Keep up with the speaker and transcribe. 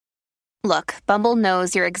Look, Bumble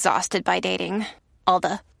knows you're exhausted by dating. All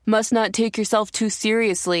the must not take yourself too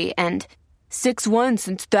seriously and 6'1"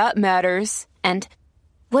 since that matters. And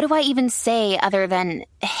what do I even say other than,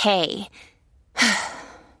 hey?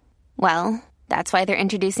 Well, that's why they're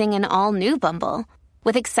introducing an all-new Bumble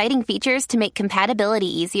with exciting features to make compatibility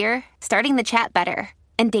easier, starting the chat better,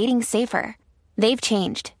 and dating safer. They've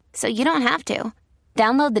changed, so you don't have to.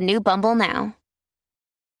 Download the new Bumble now.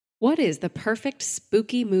 What is the perfect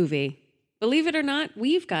spooky movie? Believe it or not,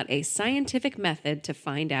 we've got a scientific method to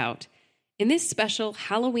find out. In this special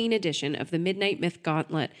Halloween edition of the Midnight Myth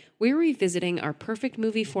Gauntlet, we're revisiting our perfect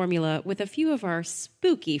movie formula with a few of our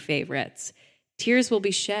spooky favorites. Tears will be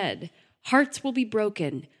shed, hearts will be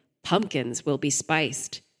broken, pumpkins will be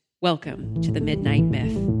spiced. Welcome to the Midnight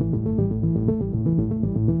Myth.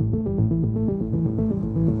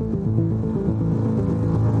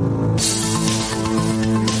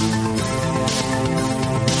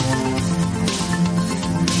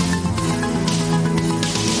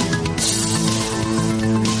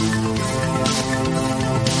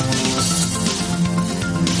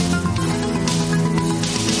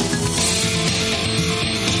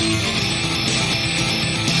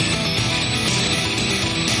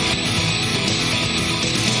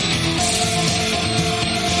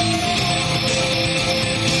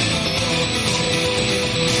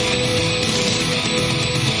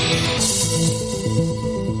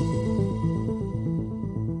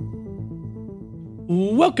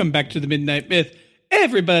 Welcome back to the Midnight Myth,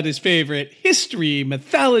 everybody's favorite history,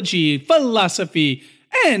 mythology, philosophy,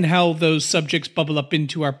 and how those subjects bubble up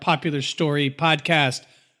into our popular story podcast.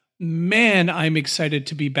 Man, I'm excited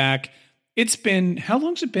to be back. It's been, how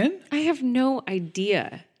long's it been? I have no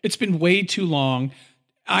idea. It's been way too long.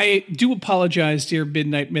 I do apologize, dear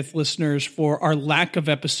Midnight Myth listeners, for our lack of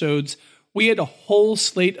episodes. We had a whole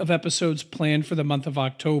slate of episodes planned for the month of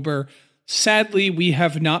October. Sadly, we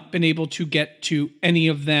have not been able to get to any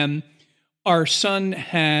of them. Our son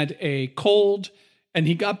had a cold and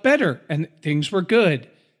he got better and things were good.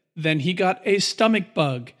 Then he got a stomach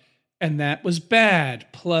bug and that was bad.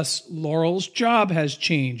 Plus, Laurel's job has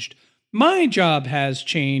changed. My job has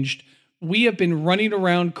changed. We have been running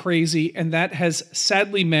around crazy and that has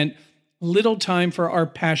sadly meant little time for our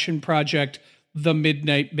passion project, The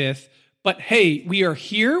Midnight Myth. But hey, we are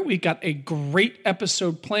here. We got a great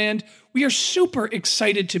episode planned. We are super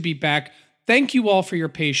excited to be back. Thank you all for your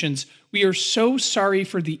patience. We are so sorry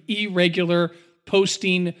for the irregular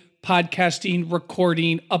posting, podcasting,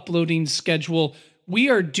 recording, uploading schedule. We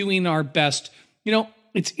are doing our best. You know,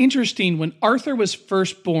 it's interesting. When Arthur was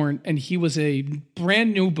first born and he was a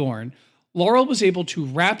brand newborn, Laurel was able to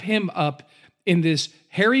wrap him up in this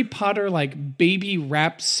Harry Potter-like baby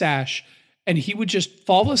wrap sash, and he would just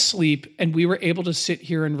fall asleep, and we were able to sit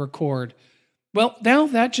here and record. Well, now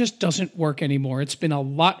that just doesn't work anymore. It's been a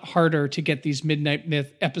lot harder to get these Midnight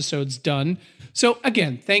Myth episodes done. So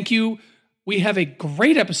again, thank you. We have a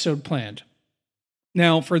great episode planned.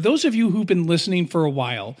 Now, for those of you who've been listening for a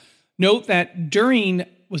while, note that during,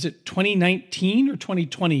 was it 2019 or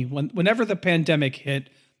 2020, whenever the pandemic hit,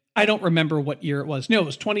 I don't remember what year it was. No, it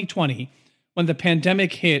was 2020. When the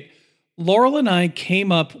pandemic hit, Laurel and I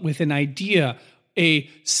came up with an idea, a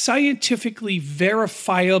scientifically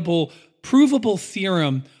verifiable, provable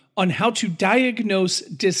theorem on how to diagnose,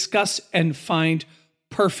 discuss, and find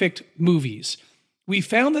perfect movies. We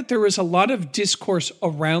found that there was a lot of discourse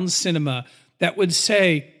around cinema that would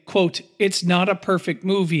say, quote, it's not a perfect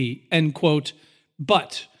movie, end quote,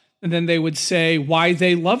 but, and then they would say why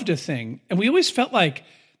they loved a thing. And we always felt like,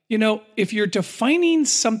 you know, if you're defining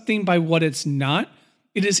something by what it's not,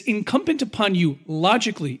 it is incumbent upon you,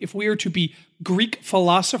 logically, if we are to be Greek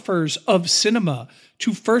philosophers of cinema,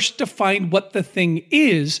 to first define what the thing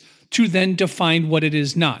is, to then define what it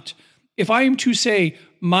is not. If I am to say,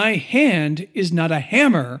 my hand is not a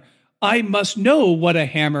hammer, I must know what a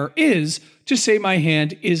hammer is to say my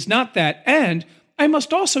hand is not that. And I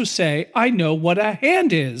must also say, I know what a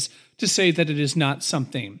hand is to say that it is not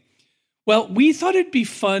something. Well, we thought it'd be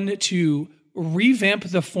fun to revamp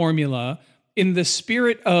the formula in the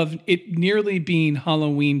spirit of it nearly being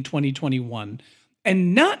Halloween 2021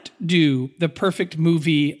 and not do the perfect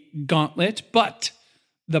movie Gauntlet, but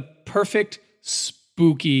the perfect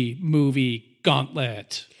spooky movie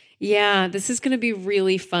Gauntlet. Yeah, this is going to be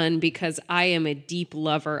really fun because I am a deep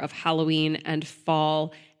lover of Halloween and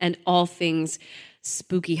fall and all things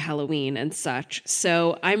spooky Halloween and such.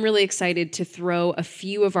 So I'm really excited to throw a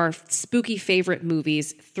few of our spooky favorite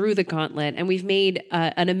movies through the gauntlet. And we've made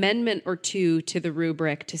an amendment or two to the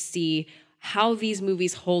rubric to see how these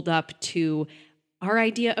movies hold up to our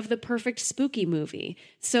idea of the perfect spooky movie.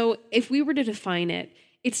 So if we were to define it,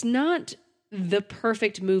 it's not the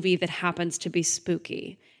perfect movie that happens to be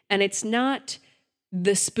spooky. And it's not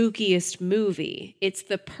the spookiest movie. It's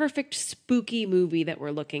the perfect spooky movie that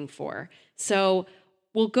we're looking for. So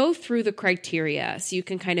we'll go through the criteria so you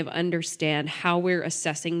can kind of understand how we're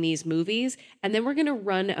assessing these movies. And then we're going to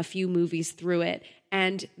run a few movies through it.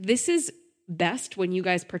 And this is best when you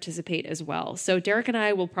guys participate as well. So Derek and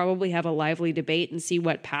I will probably have a lively debate and see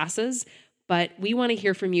what passes, but we want to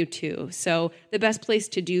hear from you too. So the best place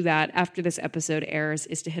to do that after this episode airs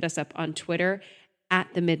is to hit us up on Twitter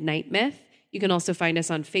at The Midnight Myth. You can also find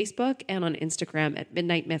us on Facebook and on Instagram at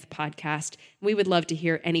Midnight Myth Podcast. We would love to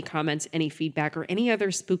hear any comments, any feedback, or any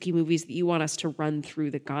other spooky movies that you want us to run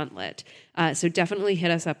through the gauntlet. So definitely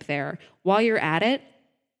hit us up there. While you're at it,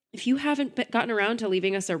 if you haven't gotten around to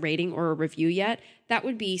leaving us a rating or a review yet, that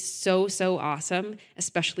would be so, so awesome,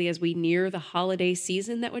 especially as we near the holiday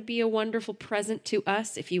season. That would be a wonderful present to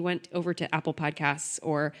us if you went over to Apple Podcasts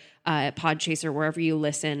or Podchaser, wherever you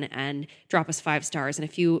listen, and drop us 5 stars and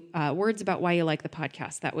a few words about why you like the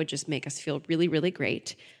podcast. That would just make us feel really, really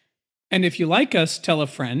great. And if you like us, tell a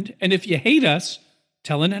friend. And if you hate us,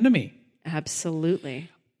 tell an enemy. Absolutely.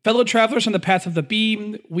 Fellow travelers on the path of the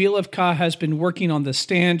beam, Wheel of Ka has been working on the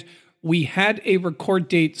stand. We had a record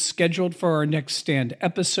date scheduled for our next stand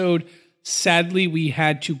episode. Sadly, we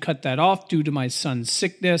had to cut that off due to my son's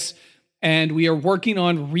sickness, and we are working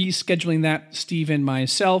on rescheduling that, Steve and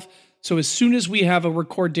myself. So as soon as we have a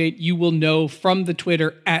record date, you will know from the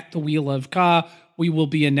Twitter at the Wheel of Ka. We will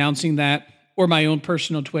be announcing that, or my own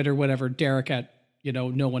personal Twitter, whatever, Derek at,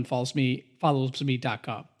 no one follows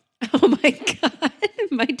me.com. Oh my God.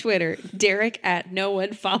 My Twitter, Derek at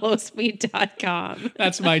nonefollowsme.com.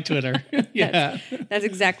 That's my Twitter. Yeah. That's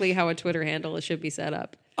exactly how a Twitter handle should be set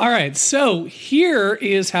up. All right. So here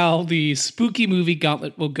is how the spooky movie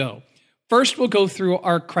gauntlet will go. First, we'll go through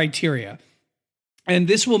our criteria. And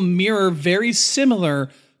this will mirror very similar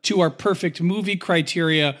to our perfect movie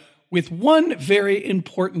criteria with one very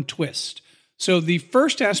important twist. So the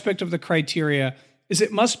first aspect of the criteria is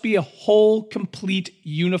it must be a whole, complete,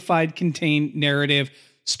 unified, contained narrative,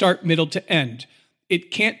 start, middle to end.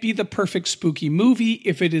 It can't be the perfect spooky movie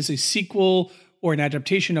if it is a sequel or an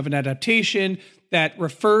adaptation of an adaptation that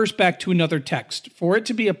refers back to another text. For it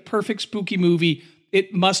to be a perfect spooky movie,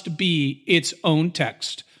 it must be its own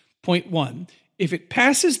text. Point 1. If it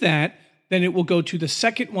passes that, then it will go to the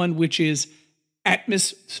second one, which is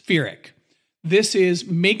atmospheric. This is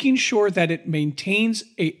making sure that it maintains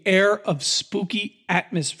an air of spooky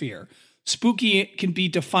atmosphere. Spooky can be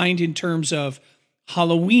defined in terms of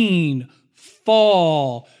Halloween,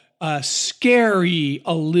 fall, scary,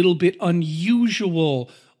 a little bit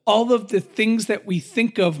unusual, all of the things that we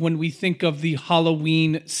think of when we think of the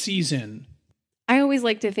Halloween season. I always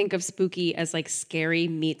like to think of spooky as like scary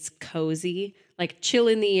meets cozy, like chill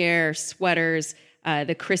in the air, sweaters,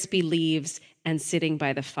 the crispy leaves, and sitting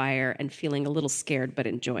by the fire and feeling a little scared but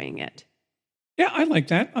enjoying it. Yeah, I like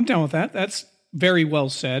that. I'm down with that. That's very well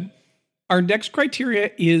said. Our next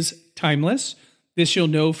criteria is timeless. This you'll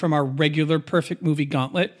know from our regular perfect movie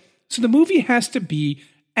gauntlet. So the movie has to be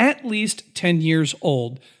at least 10 years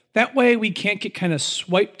old. That way we can't get kind of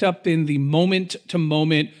swiped up in the moment to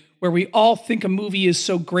moment where we all think a movie is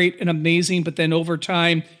so great and amazing, but then over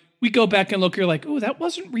time we go back and look, you're like, oh, that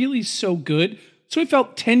wasn't really so good. So we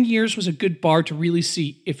felt 10 years was a good bar to really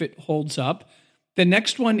see if it holds up. The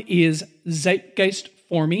next one is zeitgeist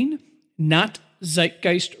forming, not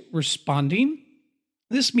zeitgeist responding.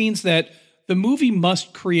 This means that the movie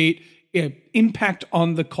must create an impact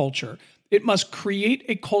on the culture. It must create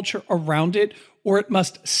a culture around it, or it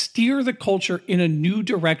must steer the culture in a new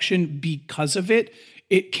direction because of it.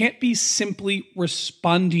 It can't be simply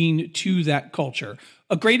responding to that culture.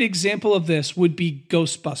 A great example of this would be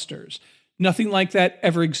Ghostbusters. Nothing like that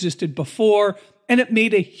ever existed before, and it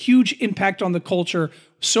made a huge impact on the culture,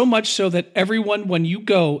 so much so that everyone, when you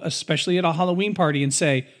go, especially at a Halloween party, and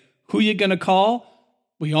say, who you gonna call?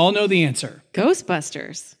 We all know the answer.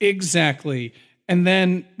 Ghostbusters. Exactly. And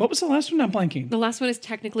then, what was the last one? I'm blanking. The last one is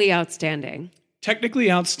technically outstanding.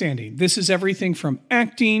 Technically outstanding. This is everything from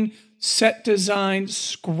acting, set design,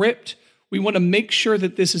 script. We want to make sure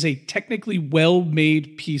that this is a technically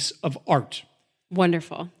well-made piece of art.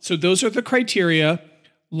 Wonderful. So those are the criteria.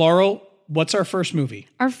 Laurel, what's our first movie?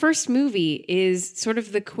 Our first movie is sort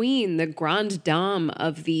of the queen, the grande dame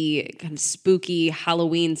of the kind of spooky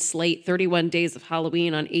Halloween slate, 31 Days of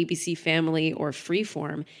Halloween on ABC Family or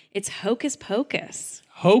Freeform. It's Hocus Pocus.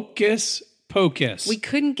 Hocus Pocus. We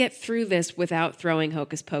couldn't get through this without throwing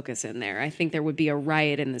Hocus Pocus in there. I think there would be a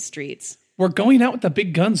riot in the streets. We're going out with the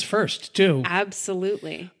big guns first, too.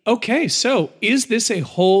 Absolutely. Okay, so is this a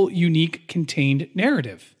whole unique contained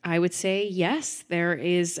narrative? I would say yes. There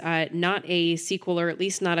is not a sequel, or at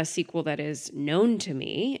least not a sequel that is known to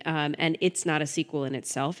me. And it's not a sequel in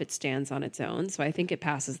itself. It stands on its own. So I think it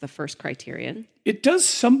passes the first criterion. It does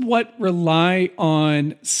somewhat rely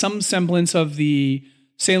on some semblance of the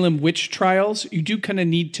Salem witch trials. You do kind of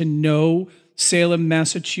need to know Salem,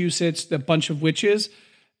 Massachusetts, the bunch of witches.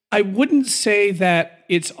 I wouldn't say that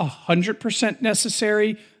it's 100%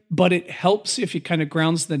 necessary, but it helps if it kind of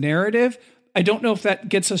grounds the narrative. I don't know if that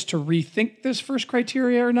gets us to rethink this first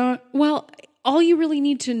criteria or not. Well, all you really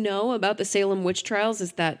need to know about the Salem witch trials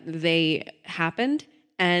is that they happened,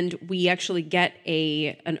 and we actually get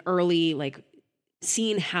an early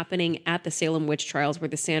scene happening at the Salem witch trials where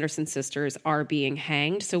the Sanderson sisters are being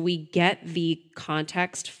hanged. So we get the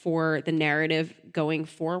context for the narrative going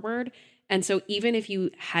forward. And so even if you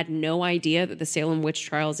had no idea that the Salem witch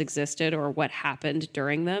trials existed or what happened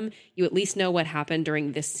during them, you at least know what happened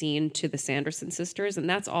during this scene to the Sanderson sisters. And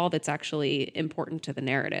that's all that's actually important to the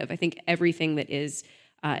narrative. I think everything that is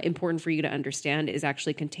important for you to understand is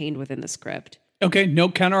actually contained within the script. Okay, no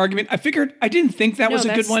counter argument. I didn't think that was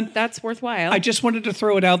a good one. That's worthwhile. I just wanted to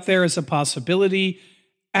throw it out there as a possibility.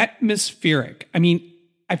 Atmospheric. I mean,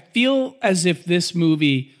 I feel as if this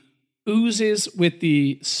movie oozes with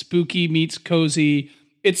the spooky meets cozy.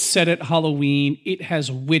 It's set at Halloween. It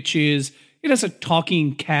has witches. It has a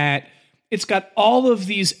talking cat. It's got all of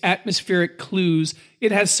these atmospheric clues.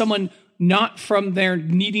 It has someone not from there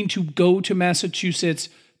needing to go to Massachusetts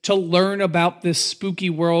to learn about this spooky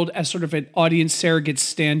world as sort of an audience surrogate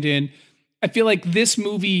stand-in. I feel like this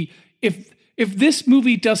movie, if this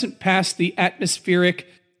movie doesn't pass the atmospheric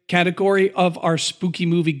category of our spooky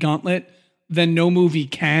movie Gauntlet, then no movie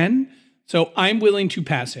can. So I'm willing to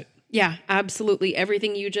pass it. Yeah, absolutely.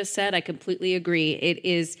 Everything you just said, I completely agree. It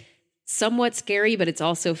is somewhat scary, but it's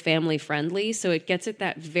also family friendly. So it gets at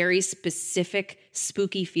that very specific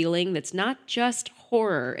spooky feeling that's not just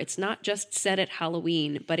horror. It's not just set at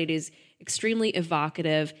Halloween, but it is extremely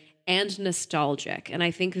evocative and nostalgic. And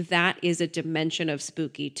I think that is a dimension of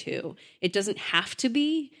spooky too. It doesn't have to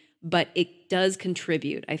be, but it does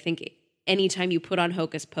contribute. I think anytime you put on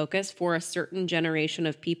Hocus Pocus for a certain generation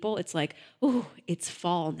of people, it's like, oh, it's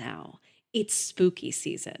fall now. It's spooky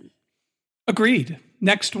season. Agreed.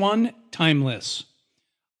 Next one, Timeless.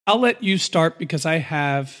 I'll let you start because I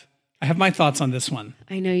have my thoughts on this one.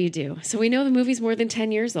 I know you do. So we know the movie's more than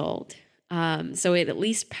 10 years old. So it at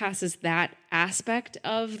least passes that aspect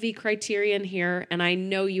of the criterion here. And I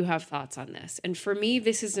know you have thoughts on this. And for me,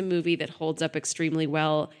 this is a movie that holds up extremely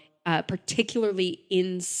well, particularly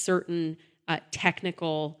in certain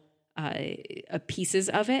technical pieces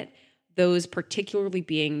of it. Those particularly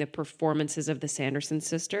being the performances of the Sanderson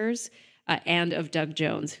sisters and of Doug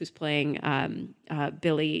Jones, who's playing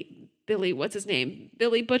Billy, what's his name?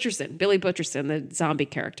 Billy Butcherson, the zombie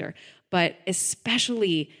character. But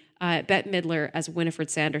especially Bette Midler as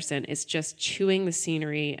Winifred Sanderson is just chewing the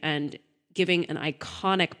scenery and giving an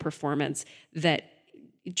iconic performance that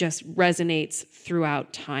just resonates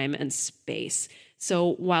throughout time and space.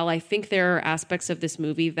 So while I think there are aspects of this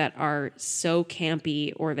movie that are so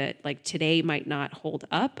campy or that like today might not hold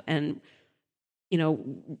up, and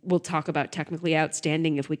we'll talk about technically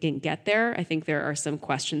outstanding if we can get there. I think there are some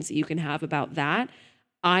questions that you can have about that.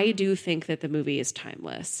 I do think that the movie is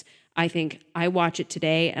timeless. I think I watch it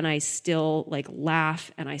today and I still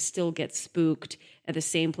laugh and I still get spooked at the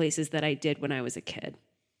same places that I did when I was a kid.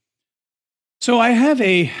 So I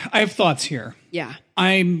have thoughts here. Yeah.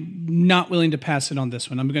 I'm not willing to pass it on this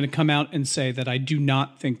one. I'm going to come out and say that I do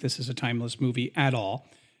not think this is a timeless movie at all.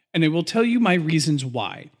 And I will tell you my reasons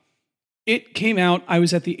why. It came out, I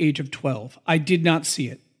was at the age of 12. I did not see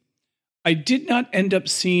it. I did not end up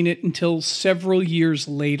seeing it until several years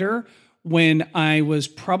later when I was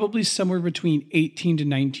probably somewhere between 18 to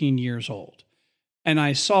 19 years old. And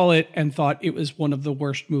I saw it and thought it was one of the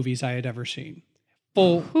worst movies I had ever seen.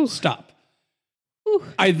 Full stop.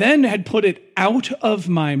 I then had put it out of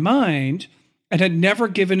my mind and had never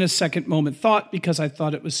given a second moment thought because I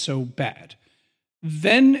thought it was so bad.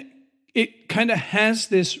 Then it kind of has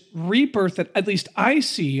this rebirth that at least I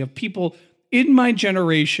see of people in my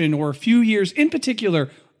generation or a few years, in particular,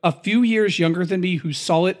 a few years younger than me who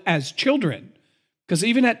saw it as children. Because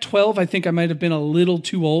even at 12, I think I might have been a little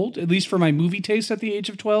too old, at least for my movie taste at the age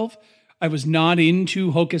of 12. I was not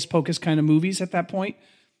into Hocus Pocus kind of movies at that point.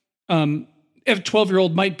 If a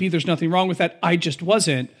 12-year-old might be, there's nothing wrong with that. I just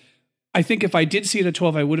wasn't. I think if I did see it at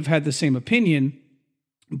 12, I would have had the same opinion.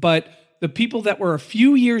 But the people that were a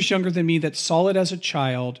few years younger than me that saw it as a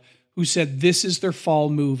child, who said this is their fall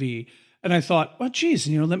movie, And I thought, well, geez,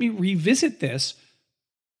 let me revisit this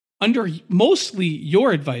under mostly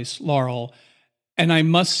your advice, Laurel. And I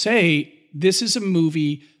must say, this is a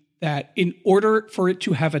movie that in order for it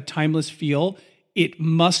to have a timeless feel, it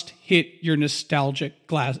must hit your nostalgic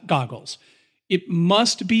goggles. It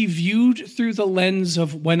must be viewed through the lens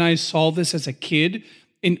of when I saw this as a kid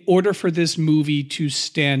in order for this movie to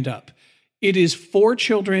stand up. It is for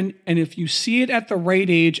children, and if you see it at the right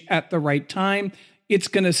age, at the right time, it's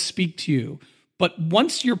going to speak to you. But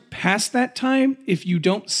once you're past that time, if you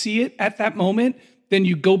don't see it at that moment, then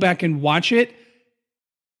you go back and watch it.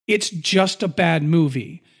 It's just a bad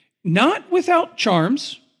movie. Not without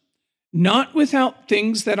charms, not without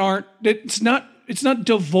things that aren't, it's not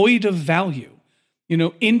devoid of value.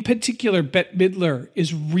 In particular, Bette Midler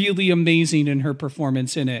is really amazing in her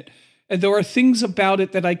performance in it. And there are things about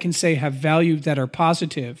it that I can say have value that are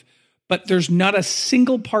positive, but there's not a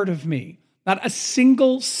single part of me, not a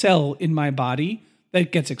single cell in my body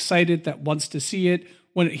that gets excited, that wants to see it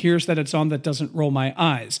when it hears that it's on, that doesn't roll my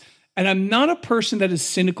eyes. And I'm not a person that is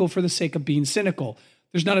cynical for the sake of being cynical.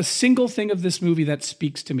 There's not a single thing of this movie that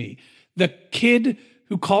speaks to me. The kid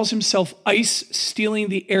who calls himself Ice stealing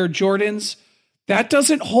the Air Jordans, that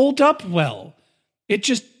doesn't hold up well. It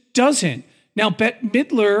just doesn't. Now, Bette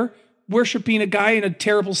Midler worshiping a guy in a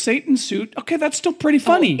terrible Satan suit, okay, that's still pretty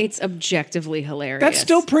funny. Oh, it's objectively hilarious. That's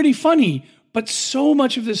still pretty funny. But so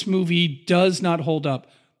much of this movie does not hold up.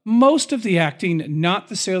 Most of the acting, not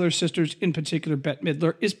the Sailor Sisters, in particular Bette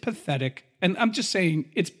Midler, is pathetic. And I'm just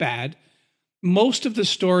saying it's bad. Most of the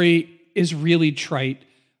story is really trite.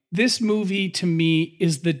 This movie, to me,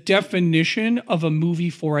 is the definition of a movie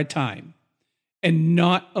for a time and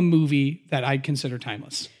not a movie that I'd consider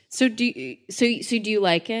timeless. So do you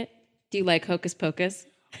like it? Do you like Hocus Pocus?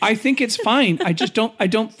 I think it's fine. I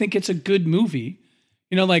don't think it's a good movie.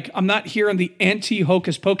 I'm not here on the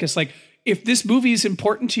anti-Hocus Pocus. Like, if this movie is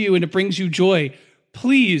important to you and it brings you joy,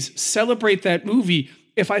 please celebrate that movie.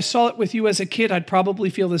 If I saw it with you as a kid, I'd probably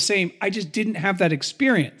feel the same. I just didn't have that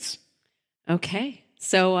experience. Okay.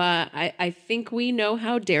 So I think we know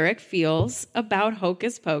how Derek feels about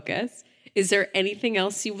Hocus Pocus. Is there anything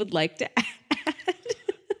else you would like to add?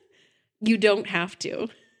 You don't have to.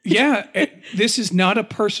 Yeah, this is not a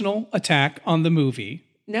personal attack on the movie.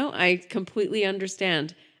 No, I completely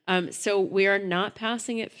understand. So we are not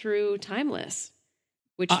passing it through timeless,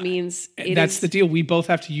 which means that's the deal. We both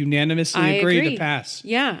have to unanimously agree to pass.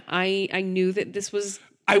 Yeah, I knew that this was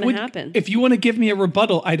going to happen. If you want to give me a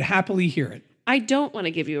rebuttal, I'd happily hear it. I don't want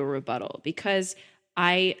to give you a rebuttal because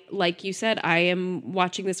like you said, I am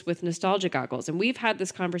watching this with nostalgia goggles, and we've had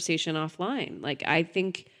this conversation offline. Like, I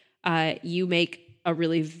think you make a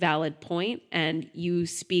really valid point, and you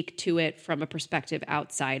speak to it from a perspective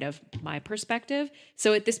outside of my perspective.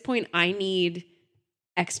 So at this point, I need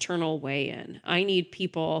external weigh-in. I need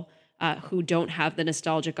people who don't have the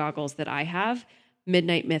nostalgia goggles that I have,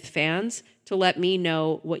 Midnight Myth fans, to let me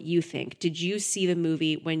know what you think. Did you see the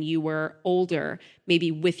movie when you were older,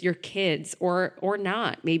 maybe with your kids, or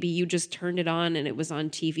not? Maybe you just turned it on and it was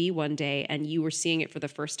on TV one day and you were seeing it for the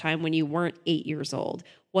first time when you weren't 8 years old.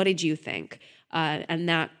 What did you think? And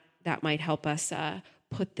that might help us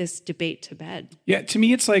put this debate to bed. Yeah, to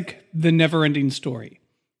me, it's like the never-ending story.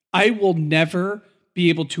 I will never be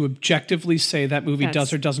able to objectively say that movie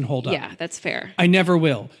does or doesn't hold up. Yeah, that's fair. I never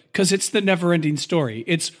will, because it's the never-ending story.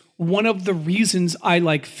 It's one of the reasons I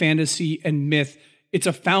like fantasy and myth. It's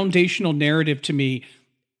a foundational narrative to me.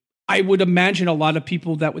 I would imagine a lot of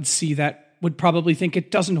people that would see that would probably think it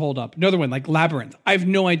doesn't hold up. Another one, like Labyrinth. I have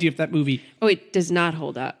no idea if that movie... Oh, it does not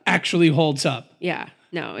hold up. ...actually holds up. Yeah.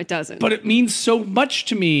 No, it doesn't. But it means so much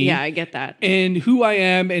to me. Yeah, I get that. And who I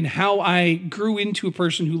am and how I grew into a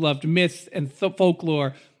person who loved myth and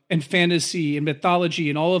folklore and fantasy and mythology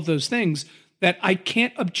and all of those things that I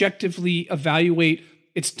can't objectively evaluate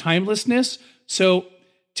its timelessness. So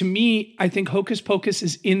to me, I think Hocus Pocus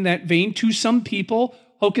is in that vein. To some people,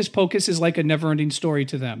 Hocus Pocus is like a never-ending story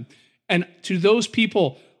to them. And to those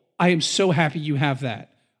people, I am so happy you have that.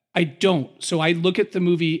 I don't. So I look at the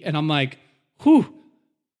movie and I'm like, whew,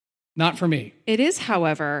 not for me. It is,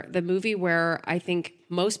 however, the movie where I think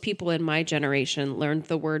most people in my generation learned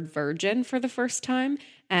the word virgin for the first time.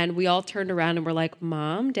 And we all turned around and were like,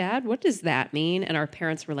 Mom, Dad, what does that mean? And our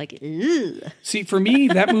parents were like, ugh. See, for me,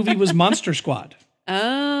 that movie was Monster Squad.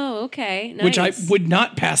 Oh, okay. Nice. Which I would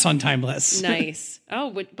not pass on timeless. Nice.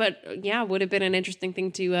 Oh, but yeah, would have been an interesting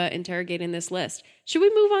thing to interrogate in this list. Should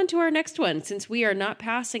we move on to our next one? Since we are not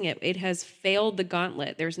passing it, it has failed the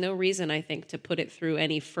gauntlet. There's no reason, I think, to put it through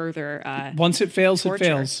any further Once it fails, torture. it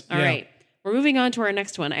fails. All right. We're moving on to our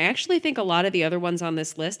next one. I actually think a lot of the other ones on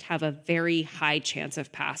this list have a very high chance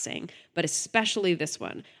of passing, but especially this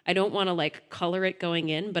one. I don't want to like color it going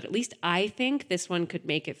in, but at least I think this one could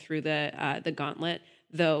make it through the gauntlet,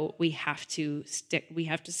 though we have to stick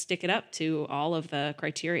it up to all of the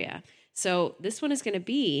criteria. So this one is going to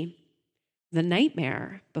be The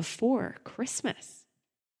Nightmare Before Christmas.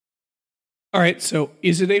 All right, so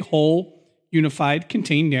is it a whole, unified,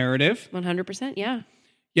 contained narrative? 100%, yeah.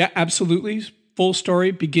 Yeah, absolutely. Full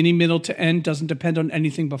story, beginning, middle to end, doesn't depend on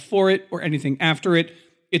anything before it or anything after it.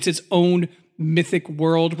 It's its own mythic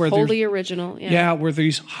world where wholly original. Yeah, where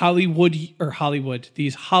these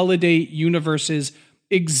these holiday universes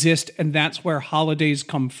exist, and that's where holidays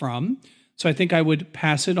come from. So I think I would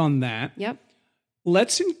pass it on that. Yep.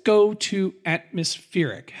 Let's go to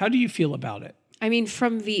atmospheric. How do you feel about it? I mean,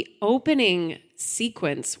 from the opening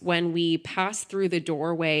sequence, when we pass through the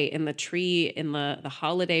doorway in the tree in the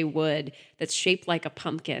holiday wood that's shaped like a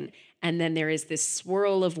pumpkin, and then there is this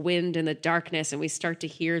swirl of wind in the darkness, and we start to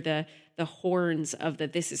hear the horns of the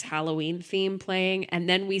This Is Halloween theme playing, and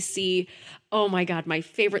then we see, oh my God, my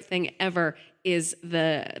favorite thing ever is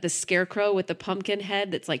the scarecrow with the pumpkin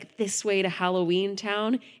head that's like, this way to Halloween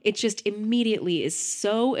Town. It just immediately is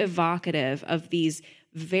so evocative of these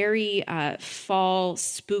very fall,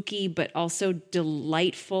 spooky, but also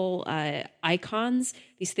delightful icons.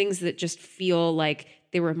 These things that just feel like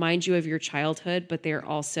they remind you of your childhood, but they're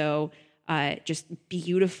also just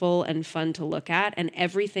beautiful and fun to look at. And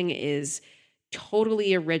everything is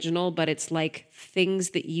totally original, but it's like things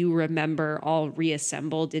that you remember all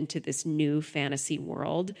reassembled into this new fantasy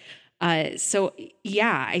world. So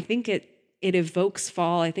yeah, I think it evokes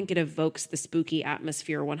fall. I think it evokes the spooky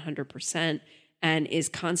atmosphere 100%, and is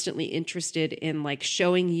constantly interested in like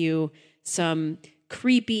showing you some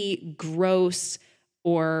creepy, gross,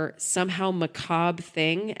 or somehow macabre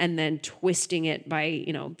thing, and then twisting it by,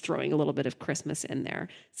 throwing a little bit of Christmas in there.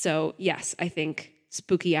 So yes, I think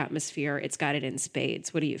spooky atmosphere, it's got it in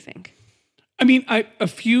spades. What do you think? I mean, a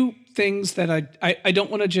few things that I don't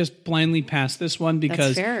want to just blindly pass this one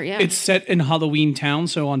because That's fair, yeah. It's set in Halloween Town.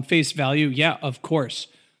 So on face value, yeah, of course.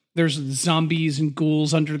 There's zombies and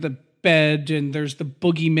ghouls under the bed, and there's the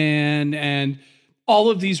boogeyman and all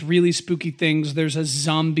of these really spooky things. There's a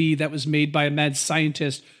zombie that was made by a mad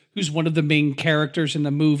scientist who's one of the main characters in the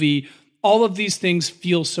movie. All of these things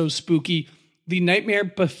feel so spooky. The Nightmare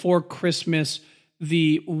Before Christmas,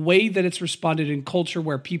 the way that it's responded in culture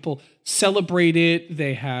where people celebrate it,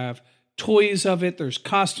 they have toys of it, there's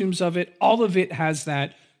costumes of it, all of it has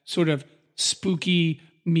that sort of spooky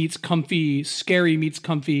meets comfy, scary meets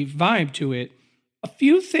comfy vibe to it. A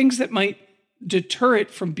few things that might deter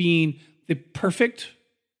it from being the perfect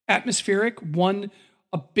atmospheric. One,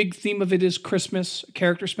 a big theme of it is Christmas. A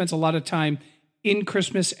character spends a lot of time in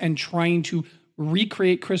Christmas and trying to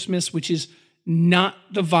recreate Christmas, which is not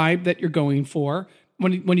the vibe that you're going for.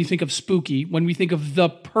 When you think of spooky, when we think of the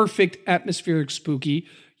perfect atmospheric spooky,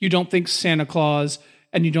 you don't think Santa Claus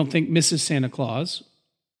and you don't think Mrs. Santa Claus.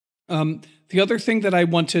 The other thing that I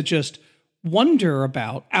want to just wonder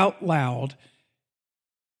about out loud,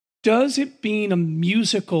 does it being a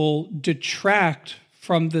musical detract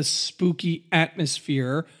from the spooky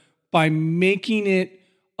atmosphere by making it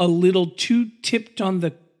a little too tipped on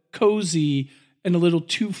the cozy and a little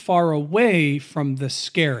too far away from the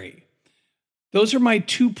scary? Those are my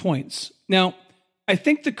 2 points. Now, I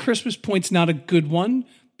think the Christmas point's not a good one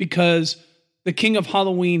because the King of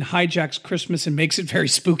Halloween hijacks Christmas and makes it very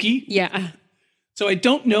spooky. Yeah. So I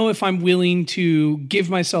don't know if I'm willing to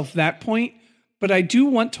give myself that point, but I do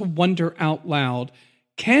want to wonder out loud,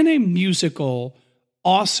 can a musical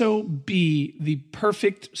also be the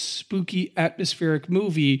perfect spooky atmospheric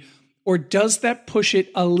movie, or does that push it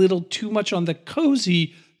a little too much on the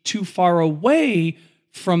cozy, too far away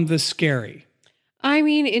from the scary? I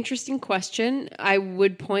mean, interesting question. I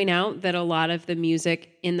would point out that a lot of the music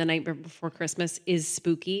in The Nightmare Before Christmas is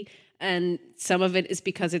spooky, and some of it is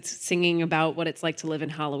because it's singing about what it's like to live in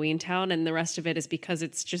Halloween Town, and the rest of it is because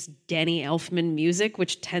it's just Danny Elfman music,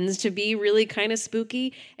 which tends to be really kind of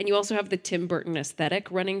spooky. And you also have the Tim Burton aesthetic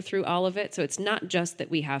running through all of it. So it's not just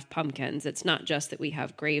that we have pumpkins. It's not just that we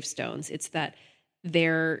have gravestones. It's that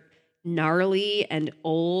they're gnarly and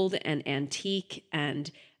old and antique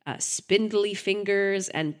and spindly fingers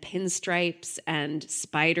and pinstripes and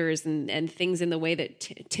spiders and things in the way that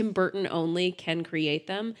Tim Burton only can create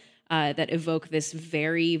them, that evoke this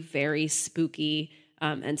very, very spooky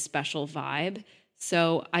and special vibe.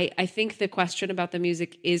 So I think the question about the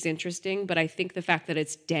music is interesting, but I think the fact that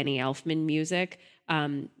it's Danny Elfman music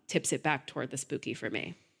tips it back toward the spooky for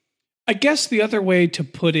me. I guess the other way to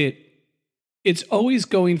put it it's always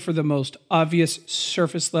going for the most obvious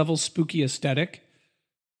surface level spooky aesthetic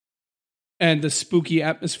and the spooky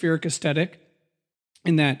atmospheric aesthetic,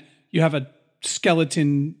 in that you have a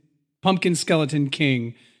pumpkin skeleton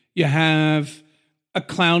king, you have a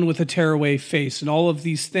clown with a tearaway face, and all of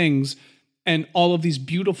these things, and all of these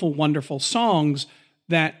beautiful, wonderful songs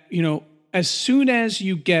that, as soon as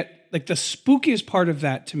you get, like, the spookiest part of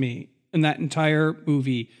that to me in that entire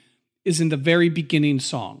movie is in the very beginning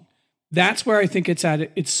song. That's where I think it's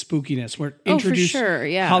at its spookiness, where it introduced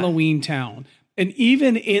Halloween Town. And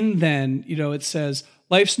even in then, it says,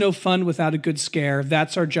 life's no fun without a good scare.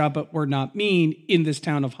 That's our job, but we're not mean in this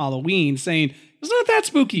town of Halloween, saying, it's not that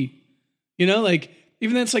spooky.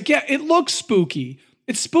 Even then it's like, yeah, it looks spooky.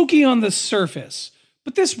 It's spooky on the surface,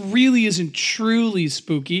 but this really isn't truly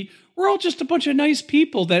spooky. We're all just a bunch of nice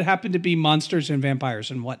people that happen to be monsters and vampires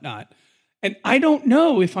and whatnot. And I don't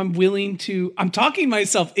know if I'm willing to, I'm talking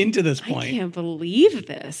myself into this point. I can't believe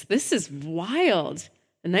this. This is wild.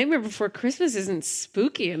 A Nightmare Before Christmas isn't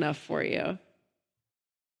spooky enough for you.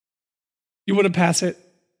 You want to pass it?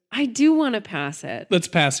 I do want to pass it. Let's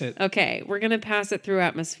pass it. Okay, we're going to pass it through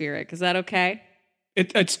atmospheric. Is that okay?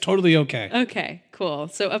 It's totally okay. Okay, cool.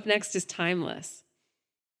 So up next is Timeless.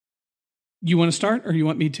 You want to start or you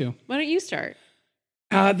want me to? Why don't you start?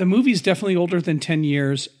 The movie's definitely older than 10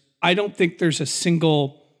 years. I don't think there's a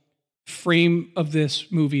single frame of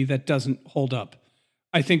this movie that doesn't hold up.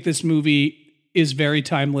 I think this movie is very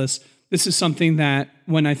timeless. This is something that,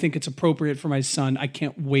 when I think it's appropriate for my son, I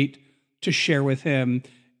can't wait to share with him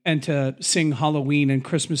and to sing Halloween and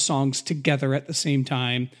Christmas songs together at the same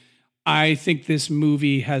time. I think this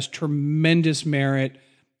movie has tremendous merit.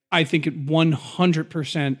 I think it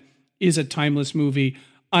 100% is a timeless movie.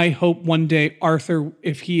 I hope one day Arthur,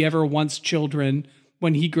 if he ever wants children,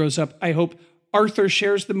 when he grows up, I hope Arthur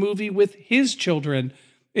shares the movie with his children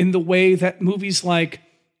in the way that movies like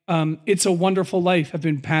It's a Wonderful Life have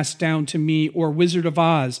been passed down to me, or Wizard of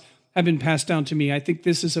Oz have been passed down to me. I think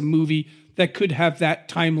this is a movie that could have that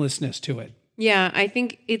timelessness to it. Yeah, I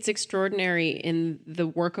think it's extraordinary in the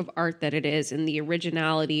work of art that it is, in the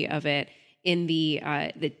originality of it, in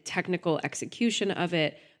the technical execution of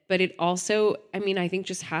it. But it also, I think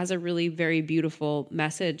just has a really very beautiful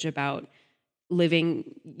message about living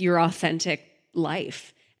your authentic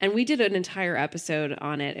life. And we did an entire episode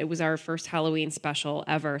on it. It was our first Halloween special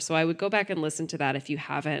ever. So I would go back and listen to that if you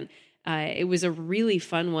haven't. It was a really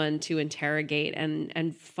fun one to interrogate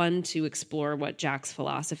and fun to explore what Jack's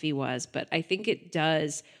philosophy was. But I think it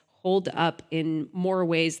does hold up in more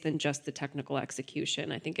ways than just the technical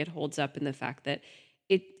execution. I think it holds up in the fact that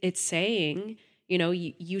it's saying,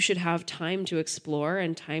 you should have time to explore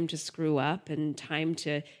and time to screw up and time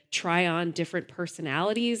to try on different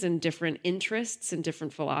personalities and different interests and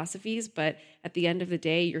different philosophies. But at the end of the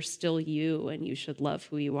day, you're still you, and you should love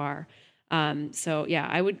who you are. So yeah,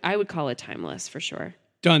 I would call it timeless for sure.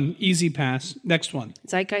 Done. Easy pass. Next one.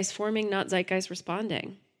 Zeitgeist forming, not zeitgeist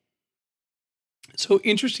responding. So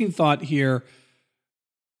interesting thought here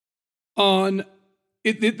on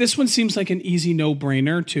it. This one seems like an easy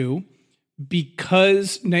no-brainer too,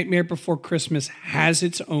 because Nightmare Before Christmas has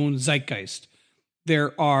its own zeitgeist.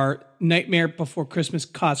 There are Nightmare Before Christmas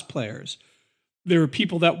cosplayers. There are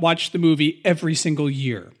people that watch the movie every single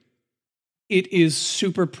year. It is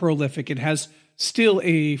super prolific. It has still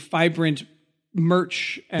a vibrant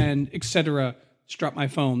merch and etc. Drop my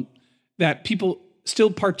phone. That people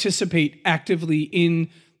still participate actively in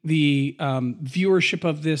the viewership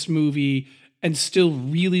of this movie and still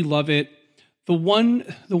really love it. The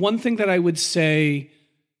one thing that I would say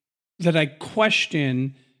that I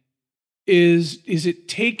question is it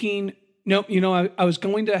taking... No, I was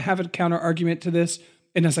going to have a counter argument to this,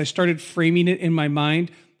 and as I started framing it in my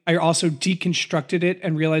mind, I also deconstructed it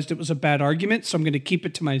and realized it was a bad argument, so I'm going to keep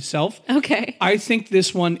it to myself. Okay. I think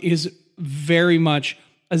this one is very much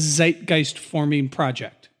a zeitgeist-forming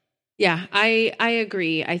project. Yeah, I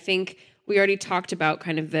agree. I think we already talked about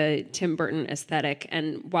kind of the Tim Burton aesthetic,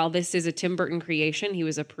 and while this is a Tim Burton creation, he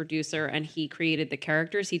was a producer and he created the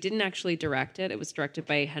characters. He didn't actually direct it. It was directed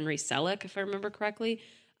by Henry Selick, if I remember correctly.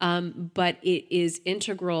 But it is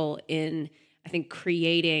integral in, I think,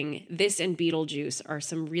 creating this, and Beetlejuice are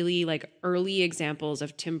some really early examples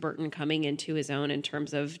of Tim Burton coming into his own in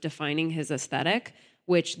terms of defining his aesthetic,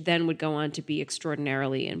 which then would go on to be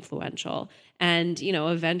extraordinarily influential. And,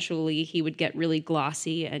 eventually he would get really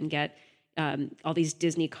glossy and get all these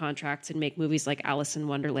Disney contracts and make movies like Alice in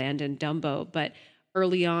Wonderland and Dumbo. But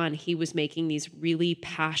early on, he was making these really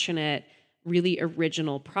passionate, really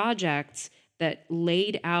original projects that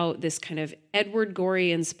laid out this kind of Edward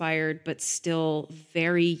Gorey inspired, but still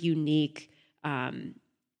very unique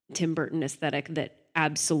Tim Burton aesthetic that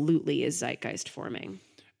absolutely is zeitgeist forming.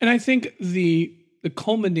 And I think the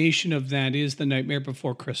culmination of that is The Nightmare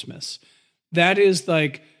Before Christmas. That is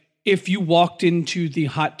like, if you walked into the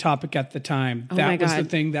Hot Topic at the time, that was the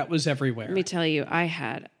thing that was everywhere. Let me tell you, I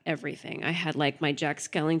had everything. I had like my Jack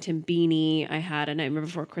Skellington beanie. I had a Nightmare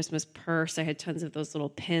Before Christmas purse. I had tons of those little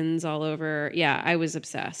pins all over. Yeah, I was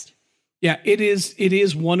obsessed. Yeah, it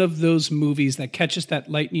is one of those movies that catches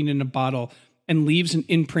that lightning in a bottle and leaves an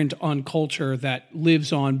imprint on culture that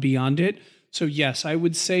lives on beyond it. So yes, I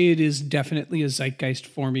would say it is definitely a zeitgeist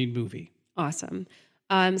forming movie. Awesome.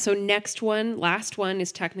 So last one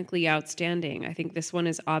is technically outstanding. I think this one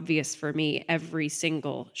is obvious for me. Every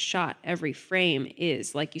single shot, every frame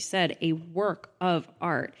is, like you said, a work of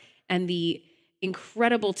art. And the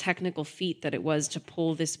incredible technical feat that it was to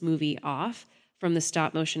pull this movie off from the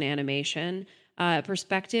stop motion animation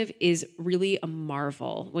perspective is really a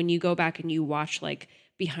marvel. When you go back and you watch like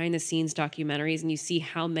behind the scenes documentaries and you see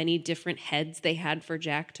how many different heads they had for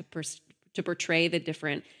Jack to portray the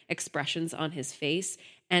different expressions on his face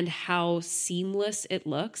and how seamless it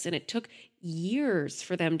looks. And it took years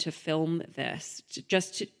for them to film this,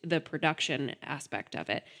 the production aspect of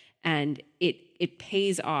it. And it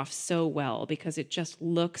pays off so well because it just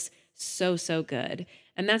looks so good.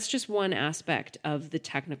 And that's just one aspect of the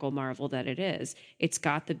technical marvel that it is. It's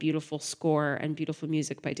got the beautiful score and beautiful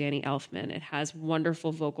music by Danny Elfman. It has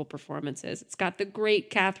wonderful vocal performances. It's got the great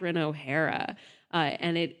Catherine O'Hara.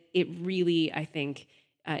 And it really, I think,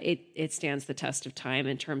 it stands the test of time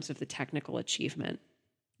in terms of the technical achievement.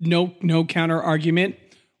 No counter argument.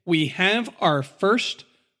 We have our first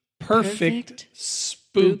perfect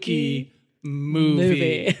spooky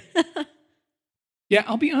movie. Yeah,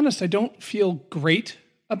 I'll be honest, I don't feel great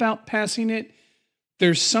about passing it.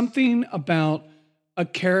 There's something about a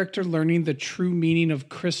character learning the true meaning of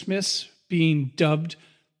Christmas being dubbed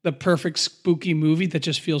the perfect spooky movie that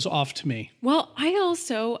just feels off to me. Well,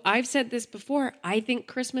 I've said this before, I think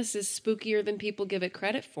Christmas is spookier than people give it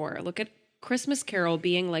credit for. Look at Christmas Carol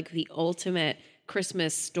being like the ultimate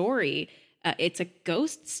Christmas story. It's a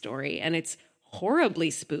ghost story and it's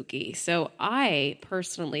horribly spooky. So I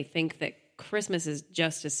personally think that Christmas is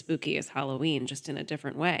just as spooky as Halloween, just in a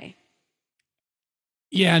different way.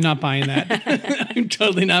 Yeah, not buying that. I'm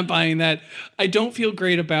totally not buying that. I don't feel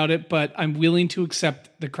great about it, but I'm willing to accept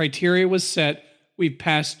the criteria was set. We've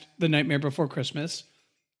passed The Nightmare Before Christmas.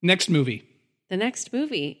 Next movie. The next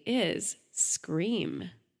movie is Scream.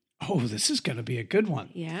 Oh, this is going to be a good one.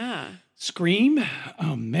 Yeah. Scream?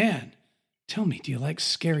 Oh, man. Tell me, do you like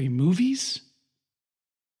scary movies?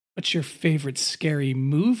 What's your favorite scary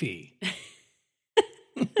movie?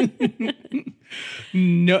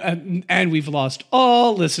 No, and we've lost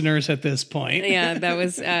all listeners at this point. Yeah, that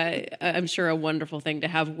was, I'm sure, a wonderful thing to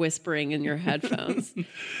have whispering in your headphones.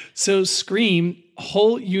 So Scream,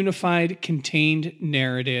 whole unified contained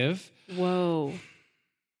narrative. Whoa.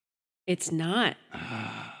 It's not.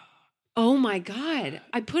 Oh my God.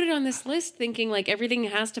 I put it on this list thinking like everything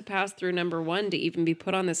has to pass through number one to even be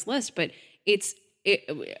put on this list, but its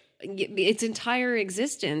entire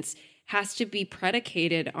existence has to be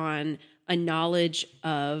predicated on a knowledge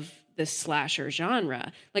of the slasher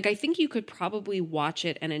genre. Like, I think you could probably watch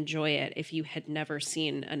it and enjoy it if you had never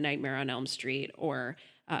seen A Nightmare on Elm Street or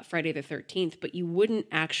Friday the 13th, but you wouldn't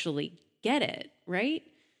actually get it, right?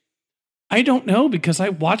 I don't know, because I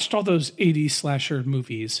watched all those 80s slasher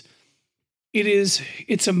movies.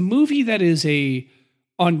 It's a movie that is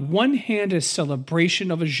on one hand, a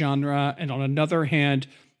celebration of a genre, and on another hand,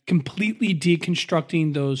 completely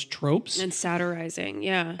deconstructing those tropes. And satirizing,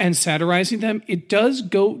 yeah. And satirizing them. It does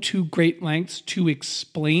go to great lengths to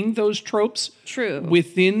explain those tropes. True.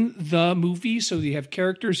 Within the movie. So you have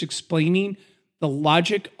characters explaining the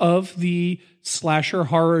logic of the slasher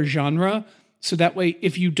horror genre. So that way,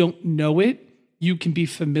 if you don't know it, you can be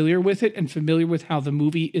familiar with it and familiar with how the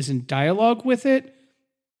movie is in dialogue with it.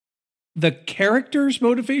 The characters'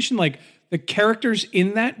 motivation, like the characters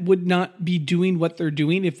in that would not be doing what they're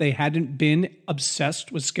doing if they hadn't been obsessed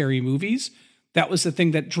with scary movies. That was the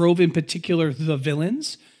thing that drove in particular the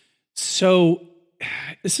villains. So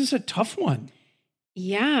this is a tough one.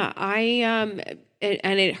 Yeah, and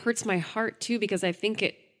it hurts my heart too, because I think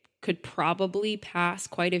it could probably pass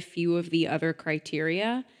quite a few of the other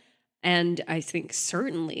criteria. And I think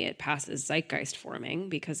certainly it passes zeitgeist forming,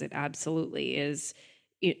 because it absolutely is.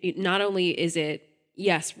 It not only is it,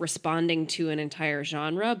 yes, responding to an entire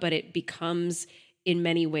genre, but it becomes in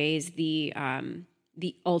many ways the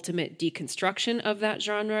ultimate deconstruction of that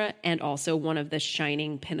genre, and also one of the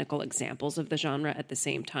shining pinnacle examples of the genre at the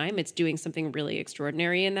same time. It's doing something really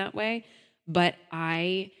extraordinary in that way. But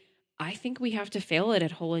I I think we have to fail it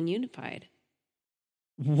at Whole and Unified.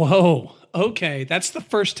 Whoa. Okay. That's the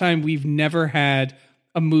first time we've never had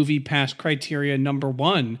a movie pass criteria number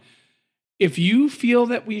one. If you feel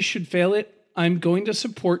that we should fail it, I'm going to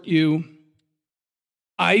support you.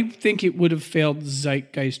 I think it would have failed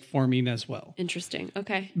Zeitgeist forming as well. Interesting.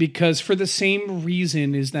 Okay. Because for the same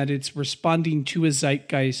reason is that it's responding to a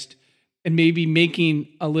zeitgeist and maybe making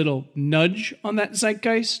a little nudge on that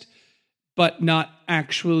zeitgeist, but not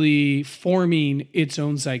actually forming its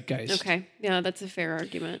own zeitgeist. Okay. Yeah, that's a fair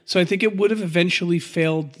argument. So I think it would have eventually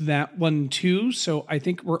failed that one too. So I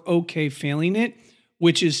think we're okay failing it,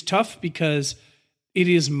 which is tough because it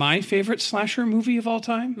is my favorite slasher movie of all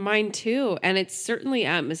time. Mine too. And it's certainly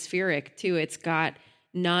atmospheric too. It's got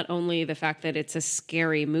not only the fact that it's a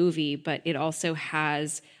scary movie, but it also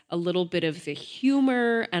has a little bit of the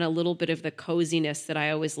humor and a little bit of the coziness that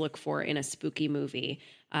I always look for in a spooky movie.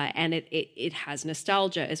 And it has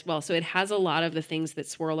nostalgia as well. So it has a lot of the things that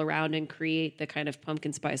swirl around and create the kind of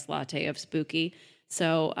pumpkin spice latte of spooky.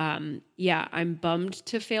 So, yeah, I'm bummed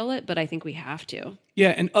to fail it, but I think we have to.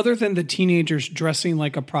 Yeah, and other than the teenagers dressing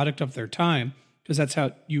like a product of their time, because that's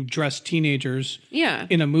how you dress teenagers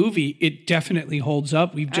in a movie, it definitely holds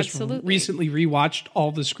up. We've just recently rewatched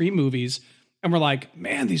all the Scream movies, and we're like,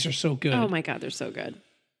 man, these are so good. Oh my God, they're so good.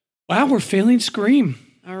 Wow, we're failing Scream.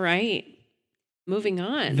 All right. Moving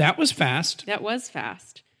on. That was fast. That was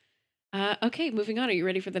fast. Okay, moving on. Are you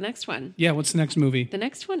ready for the next one? Yeah, what's the next movie? The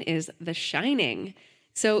next one is The Shining.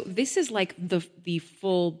 So this is like the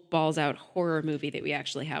full balls out horror movie that we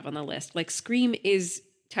actually have on the list. Like Scream is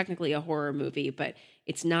technically a horror movie, but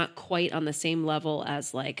it's not quite on the same level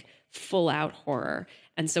as like full out horror.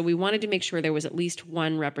 And so we wanted to make sure there was at least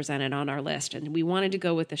one represented on our list. And we wanted to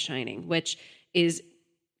go with The Shining, which is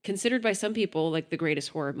considered by some people like the greatest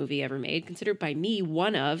horror movie ever made, considered by me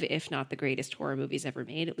one of, if not the greatest horror movies ever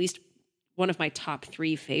made, at least one of my top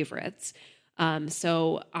 3 favorites.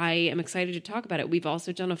 So I am excited to talk about it. We've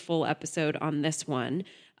also done a full episode on this one.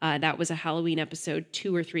 That was a Halloween episode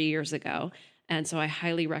 2 or 3 years ago. And so I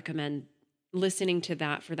highly recommend listening to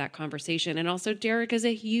that for that conversation. And also Derek is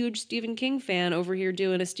a huge Stephen King fan over here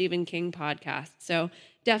doing a Stephen King podcast. So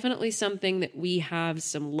definitely something that we have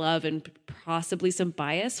some love and possibly some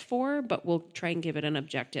bias for, but we'll try and give it an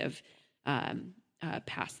objective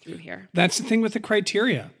pass through here. That's the thing with the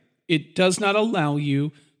criteria. It does not allow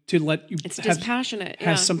you to let you it's dispassionate.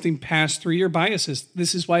 Has something pass through your biases.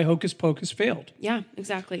 This is why Hocus Pocus failed. Yeah,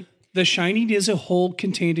 exactly. The Shining is a whole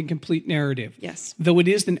contained and complete narrative. Yes. Though it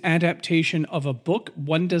is an adaptation of a book,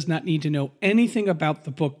 one does not need to know anything about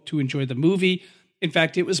the book to enjoy the movie. In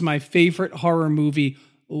fact, it was my favorite horror movie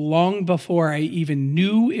long before I even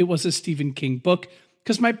knew it was a Stephen King book,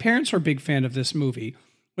 because my parents were a big fan of this movie.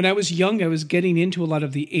 When I was young, I was getting into a lot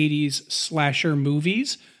of the 80s slasher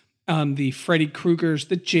movies, the Freddy Kruegers,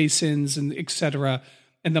 the Jasons, and etc.,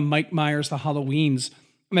 and the Mike Myers, the Halloweens.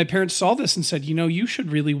 My parents saw this and said, you know, you should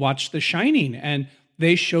really watch The Shining. And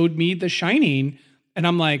they showed me The Shining. And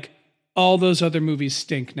I'm like, all those other movies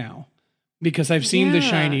stink now because I've seen The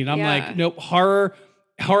Shining. I'm like, nope, horror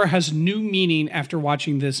has new meaning after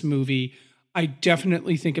watching this movie. I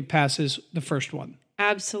definitely think it passes the first one.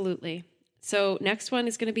 Absolutely. So next one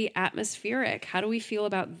is going to be atmospheric. How do we feel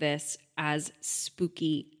about this as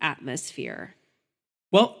spooky atmosphere?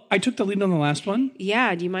 Well, I took the lead on the last one.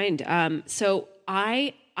 Yeah, do you mind? So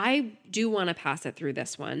I do want to pass it through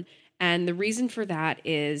this one. And the reason for that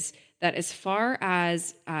is that as far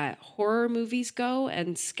as horror movies go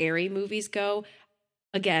and scary movies go,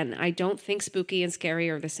 again, I don't think spooky and scary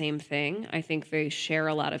are the same thing. I think they share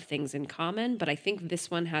a lot of things in common, but I think this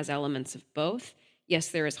one has elements of both. Yes,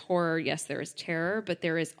 there is horror. Yes, there is terror, but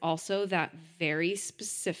there is also that very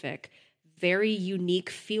specific, very unique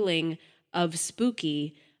feeling of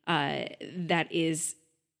spooky that is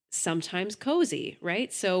sometimes cozy,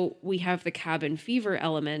 right? So we have the cabin fever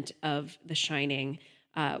element of The Shining,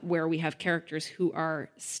 where we have characters who are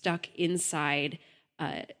stuck inside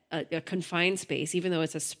a confined space, even though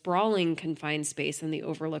it's a sprawling confined space in the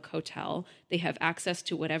Overlook Hotel. They have access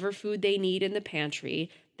to whatever food they need in the pantry.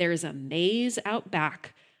 There's a maze out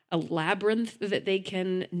back, a labyrinth that they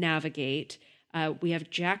can navigate. We have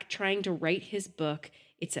Jack trying to write his book.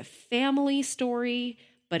 It's a family story,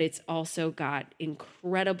 but it's also got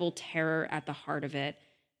incredible terror at the heart of it.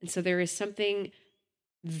 And so there is something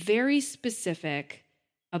very specific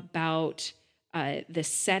about the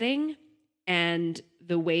setting and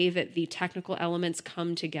the way that the technical elements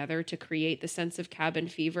come together to create the sense of cabin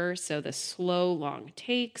fever. So the slow, long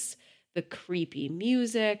takes, the creepy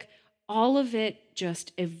music, all of it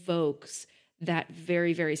just evokes that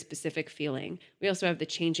very, very specific feeling. We also have the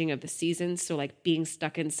changing of the seasons. So like being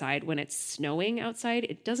stuck inside when it's snowing outside,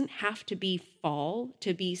 it doesn't have to be fall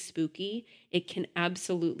to be spooky. It can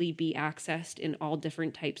absolutely be accessed in all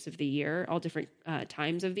different types of the year, all different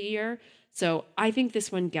times of the year. So I think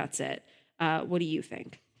this one gets it. What do you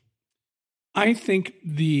think? I think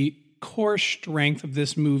the core strength of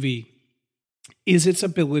this movie is its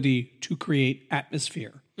ability to create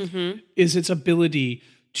atmosphere, is its ability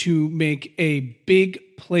to make a big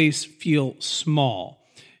place feel small.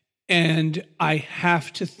 And I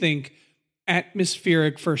have to think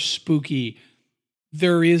atmospheric for spooky.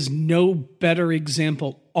 There is no better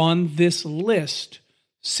example on this list,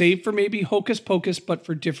 save for maybe Hocus Pocus, but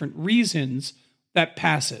for different reasons, that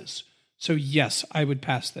passes. So yes, I would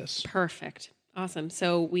pass this. Perfect. Awesome.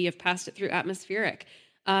 So we have passed it through atmospheric.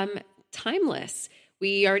 Timeless.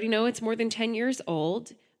 We already know it's more than 10 years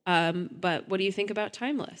old. But what do you think about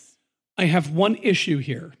Timeless? I have one issue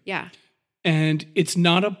here. Yeah. And it's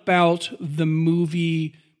not about the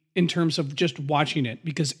movie in terms of just watching it,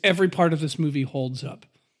 because every part of this movie holds up.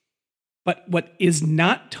 But what is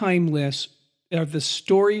not timeless are the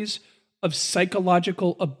stories of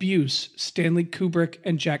psychological abuse Stanley Kubrick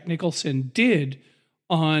and Jack Nicholson did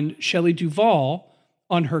on Shelley Duvall,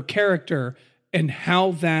 on her character, and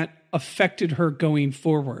how that affected her going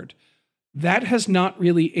forward. That has not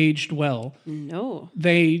really aged well. No.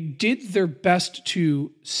 They did their best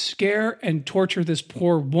to scare and torture this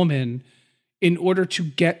poor woman in order to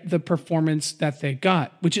get the performance that they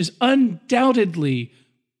got, which is undoubtedly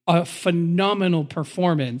a phenomenal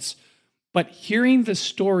performance. But hearing the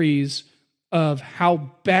stories of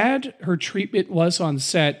how bad her treatment was on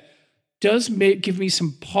set does give me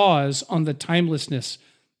some pause on the timelessness.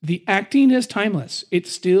 The acting is timeless. It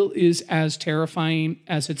still is as terrifying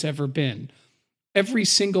as it's ever been. Every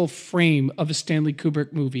single frame of a Stanley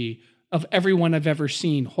Kubrick movie, of everyone I've ever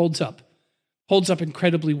seen, holds up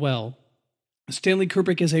incredibly well. Stanley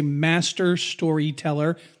Kubrick is a master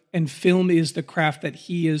storyteller, and film is the craft that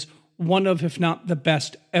he is one of, if not the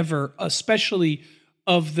best ever, especially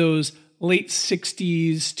of those late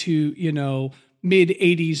 60s to, mid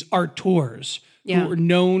 80s auteurs. Yeah. Who are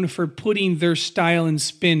known for putting their style and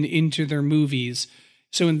spin into their movies.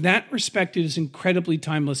 So in that respect, it is incredibly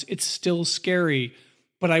timeless. It's still scary,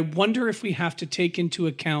 but I wonder if we have to take into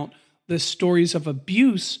account the stories of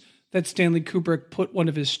abuse that Stanley Kubrick put one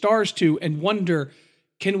of his stars to, and wonder,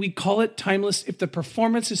 can we call it timeless if the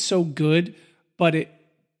performance is so good, but it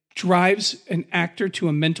drives an actor to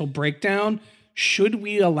a mental breakdown? Should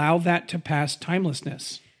we allow that to pass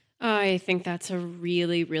timelessness? I think that's a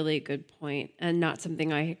really, really good point, and not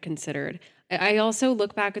something I had considered. I also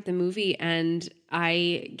look back at the movie and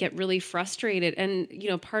I get really frustrated. And,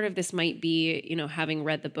 part of this might be, having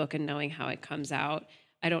read the book and knowing how it comes out.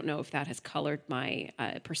 I don't know if that has colored my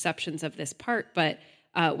perceptions of this part, but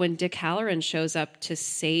when Dick Halloran shows up to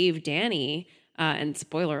save Danny, and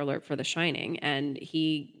spoiler alert for The Shining, and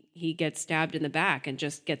he gets stabbed in the back and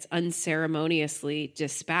just gets unceremoniously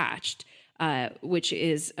dispatched, which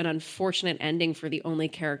is an unfortunate ending for the only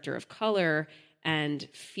character of color, and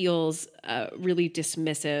feels really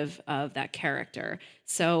dismissive of that character.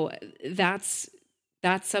 So that's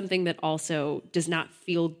something that also does not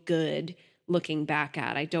feel good looking back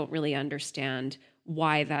at. I don't really understand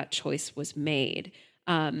why that choice was made.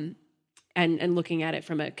 And looking at it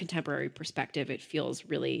from a contemporary perspective, it feels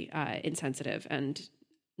really insensitive and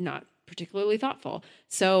not particularly thoughtful.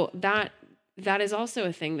 So that is also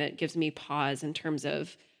a thing that gives me pause in terms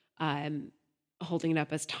of holding it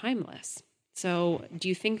up as timeless. So do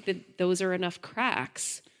you think that those are enough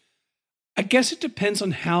cracks? I guess it depends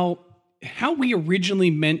on how we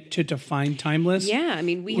originally meant to define timeless. Yeah, I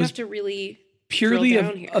mean, we have to really purely drill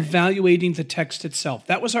down here. Evaluating the text itself.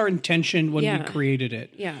 That was our intention when we created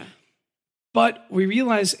it. Yeah. But we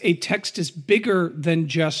realize a text is bigger than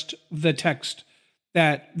just the text,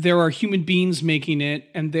 that there are human beings making it,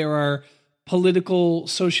 and there are political,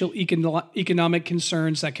 social, economic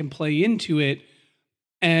concerns that can play into it.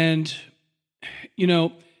 And,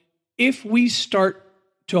 if we start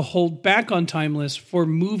to hold back on timeless for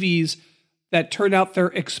movies that turn out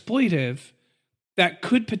they're exploitive, that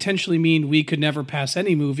could potentially mean we could never pass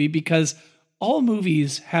any movie, because all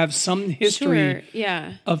movies have some history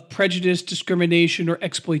of prejudice, discrimination, or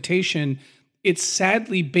exploitation. It's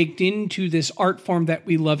sadly baked into this art form that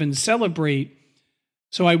we love and celebrate.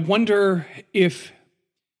 So I wonder if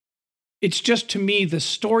it's just, to me, the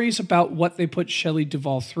stories about what they put Shelley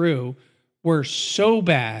Duvall through were so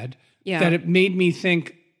bad that it made me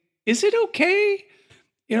think, is it okay?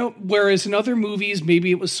 Whereas in other movies, maybe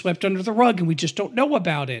it was swept under the rug and we just don't know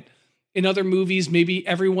about it. In other movies, maybe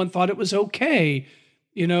everyone thought it was okay,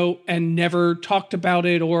 and never talked about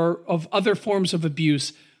it or of other forms of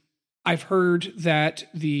abuse. I've heard that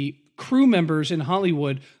the crew members in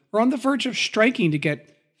Hollywood are on the verge of striking to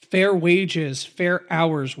get fair wages, fair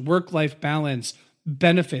hours, work-life balance,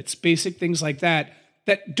 benefits, basic things like that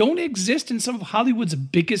don't exist in some of Hollywood's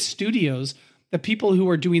biggest studios. The people who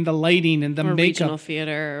are doing the lighting and the or makeup, regional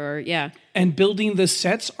theater, and building the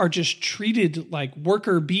sets are just treated like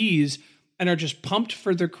worker bees and are just pumped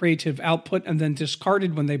for their creative output and then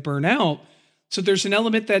discarded when they burn out. So there's an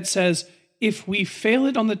element that says, if we fail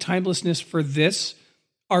it on the timelessness for this,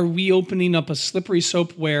 are we opening up a slippery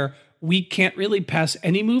slope where we can't really pass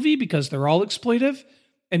any movie because they're all exploitive?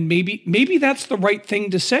 And maybe that's the right thing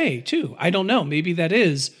to say too. I don't know. Maybe that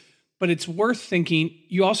is, but it's worth thinking.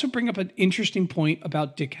 You also bring up an interesting point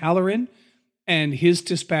about Dick Halloran and his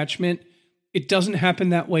dispatchment. It doesn't happen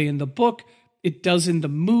that way in the book. It does in the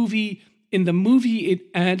movie. In the movie, it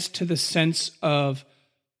adds to the sense of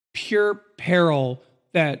pure peril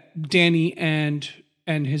that Danny and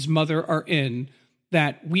his mother are in,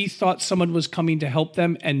 that we thought someone was coming to help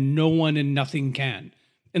them and no one and nothing can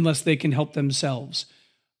unless they can help themselves.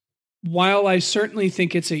 While I certainly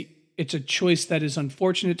think it's a choice that is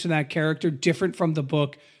unfortunate to that character, different from the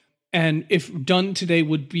book, and if done today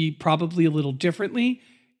would be probably a little differently,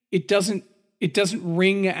 it doesn't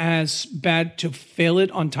ring as bad to fail it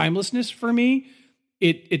on timelessness for me.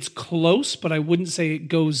 It's close, but I wouldn't say it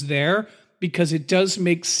goes there, because it does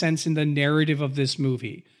make sense in the narrative of this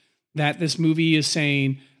movie, that this movie is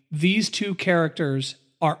saying these two characters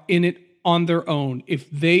are in it on their own. If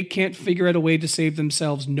they can't figure out a way to save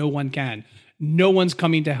themselves, no one can. No one's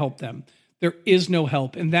coming to help them. There is no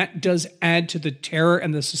help. And that does add to the terror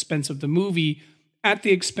and the suspense of the movie at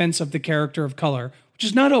the expense of the character of color, which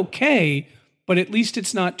is not okay, but at least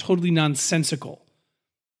it's not totally nonsensical,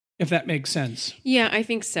 if that makes sense. Yeah, I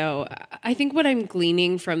think so. I think what I'm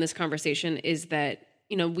gleaning from this conversation is that,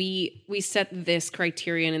 we set this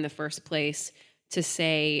criterion in the first place to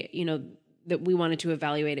say, that we wanted to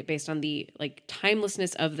evaluate it based on the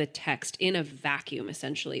timelessness of the text in a vacuum,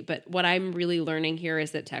 essentially. But what I'm really learning here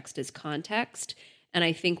is that text is context. And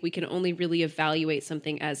I think we can only really evaluate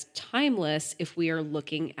something as timeless if we are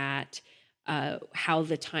looking at how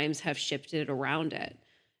the times have shifted around it.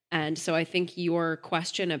 And so I think your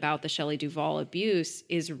question about the Shelley Duvall abuse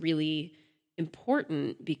is really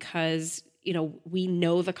important because, we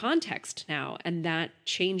know the context now, and that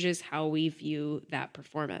changes how we view that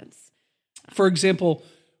performance. For example,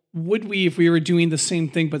 would we, if we were doing the same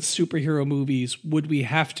thing but superhero movies, would we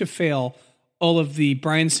have to fail all of the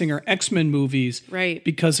Bryan Singer X-Men movies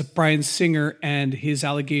because of Bryan Singer and his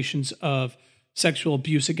allegations of sexual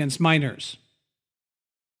abuse against minors?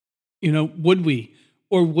 Would we?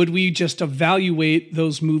 Or would we just evaluate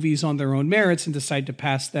those movies on their own merits and decide to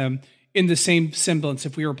pass them in the same semblance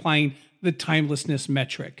if we were applying the timelessness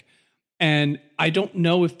metric? And I don't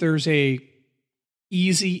know if there's a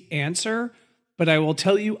easy answer, but I will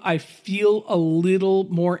tell you, I feel a little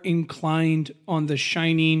more inclined on The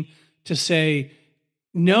Shining to say,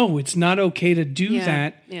 no, it's not okay to do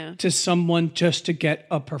that to someone just to get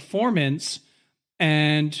a performance.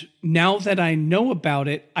 And now that I know about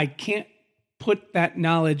it, I can't put that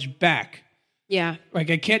knowledge back. Yeah. I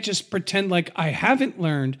can't just pretend like I haven't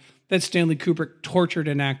learned that Stanley Kubrick tortured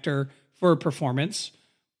an actor for a performance.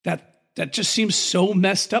 That just seems so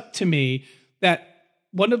messed up to me, that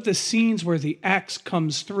one of the scenes where the axe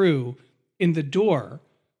comes through in the door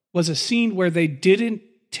was a scene where they didn't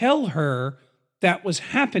tell her that was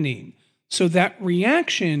happening. So that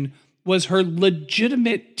reaction was her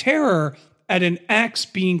legitimate terror at an axe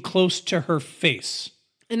being close to her face.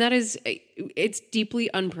 And it's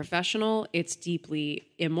deeply unprofessional. It's deeply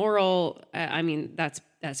immoral.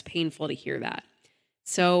 That's painful to hear that.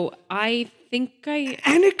 So and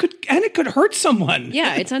it could hurt someone.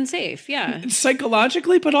 Yeah, it's unsafe. Yeah,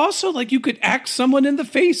 psychologically, but also you could axe someone in the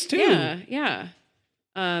face too. Yeah.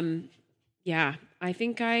 I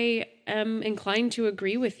think I am inclined to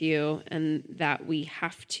agree with you, and that we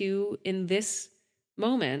have to, in this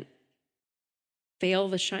moment, fail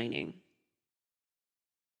The Shining.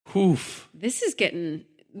 Oof. This is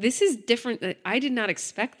different. I did not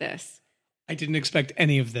expect this. I didn't expect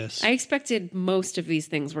any of this. I expected most of these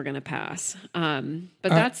things were going to pass. But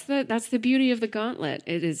that's the beauty of the Gauntlet.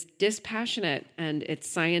 It is dispassionate and it's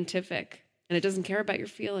scientific, and it doesn't care about your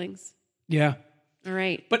feelings. Yeah. All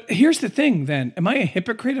right. But here's the thing then. Am I a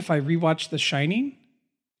hypocrite if I rewatch The Shining?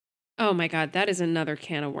 Oh my God, that is another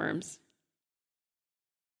can of worms.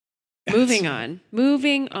 Moving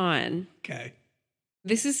on. Okay.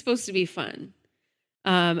 This is supposed to be fun.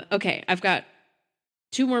 Okay, I've got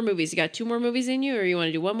 2 more movies. You got 2 more movies in you, or you want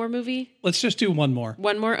to do 1 more movie? Let's just do one more.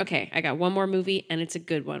 1 more? Okay, I got 1 more movie, and it's a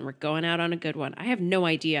good one. We're going out on a good one. I have no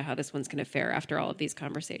idea how this one's going to fare after all of these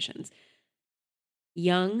conversations.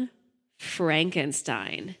 Young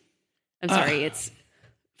Frankenstein. I'm sorry, it's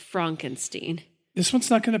Frankenstein. This one's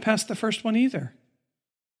not going to pass the first one either.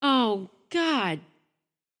 Oh, God.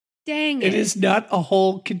 Dang it. It is not a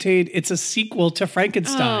whole contained, it's a sequel to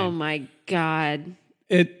Frankenstein. Oh, my God.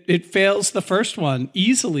 It fails the first one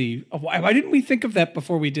easily. Why didn't we think of that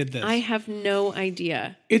before we did this? I have no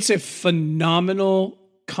idea. It's a phenomenal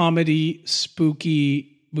comedy,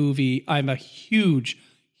 spooky movie. I'm a huge,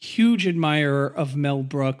 huge admirer of Mel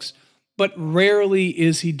Brooks, but rarely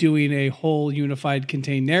is he doing a whole unified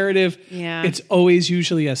contained narrative. Yeah. It's always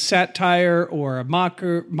usually a satire or a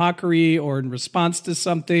mockery or in response to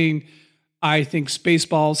something. I think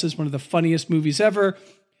Spaceballs is one of the funniest movies ever.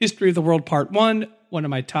 History of the World Part 1 of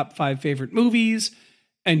my top 5 favorite movies.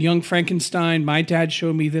 And Young Frankenstein, my dad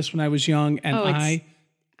showed me this when I was young, and I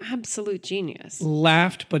absolute genius.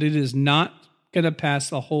 Laughed, but it is not going to pass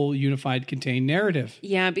the whole unified contained narrative.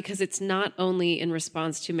 Yeah, because it's not only in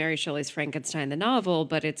response to Mary Shelley's Frankenstein the novel,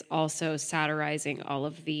 but it's also satirizing all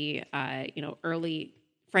of the early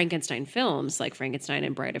Frankenstein films like Frankenstein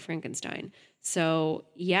and Bride of Frankenstein. So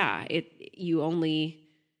yeah, you only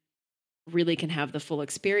really can have the full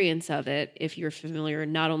experience of it if you're familiar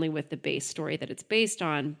not only with the base story that it's based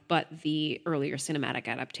on, but the earlier cinematic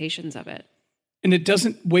adaptations of it. And it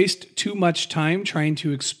doesn't waste too much time trying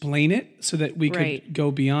to explain it so that we could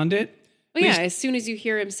go beyond it. Well, yeah, as soon as you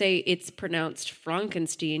hear him say it's pronounced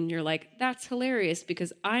Frankenstein, you're like, that's hilarious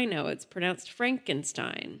because I know it's pronounced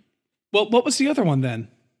Frankenstein. Well, what was the other one then?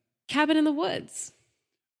 Cabin in the Woods.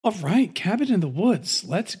 All right, Cabin in the Woods.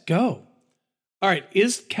 Let's go. All right,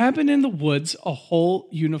 is Cabin in the Woods a whole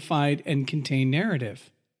unified and contained narrative?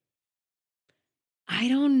 I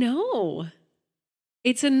don't know.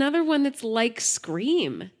 It's another one that's like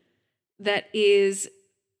Scream, that is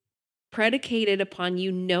predicated upon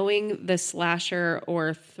you knowing the slasher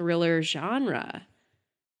or thriller genre,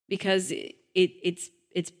 because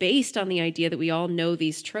it's based on the idea that we all know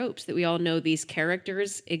these tropes, that we all know these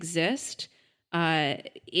characters exist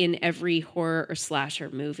in every horror or slasher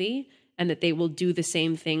movie, and that they will do the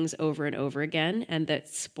same things over and over again. And that,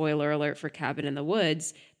 spoiler alert for Cabin in the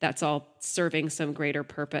Woods, that's all serving some greater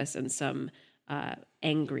purpose and some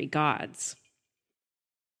angry gods.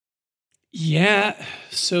 Yeah.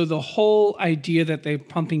 So the whole idea that they're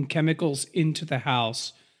pumping chemicals into the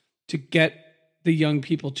house to get the young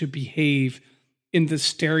people to behave in the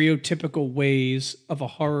stereotypical ways of a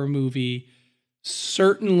horror movie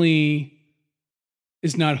certainly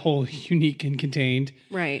is not whole, unique, and contained.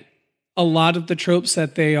 Right. A lot of the tropes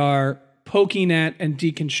that they are poking at and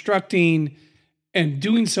deconstructing and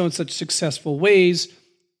doing so in such successful ways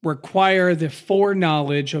require the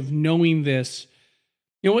foreknowledge of knowing this.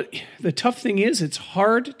 You know what? The tough thing is it's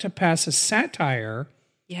hard to pass a satire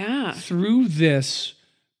through this,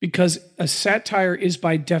 because a satire is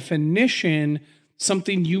by definition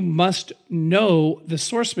something you must know the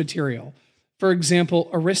source material. For example,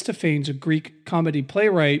 Aristophanes, a Greek comedy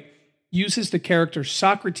playwright, uses the character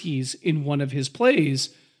Socrates in one of his plays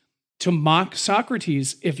to mock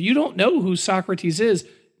Socrates. If you don't know who Socrates is,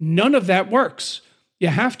 none of that works. You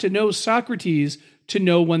have to know Socrates to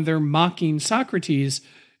know when they're mocking Socrates.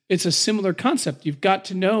 It's a similar concept. You've got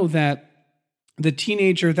to know that the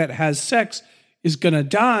teenager that has sex is going to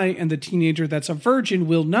die and the teenager that's a virgin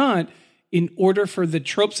will not, in order for the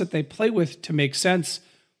tropes that they play with to make sense.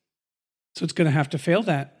 So it's going to have to fail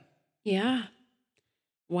that. Yeah.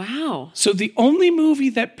 Wow. So the only movie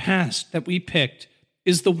that passed that we picked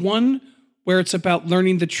is the one where it's about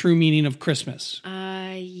learning the true meaning of Christmas.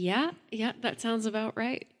 Yeah, that sounds about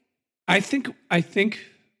right. I feel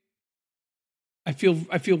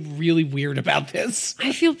really weird about this.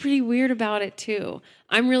 I feel pretty weird about it too.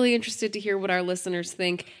 I'm really interested to hear what our listeners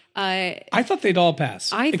think. I thought they'd all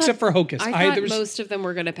pass, except for Hocus. I thought most of them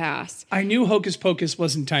were going to pass. I knew Hocus Pocus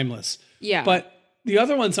wasn't timeless. Yeah. But the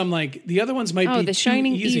other ones, I'm like, the other ones might be The too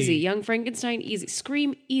Shining, easy. Young Frankenstein, easy.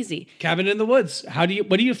 Scream, easy. Cabin in the Woods. What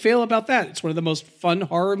do you feel about that? It's one of the most fun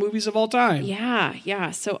horror movies of all time.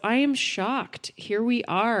 Yeah. So I am shocked. Here we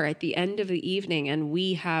are at the end of the evening, and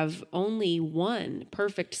we have only one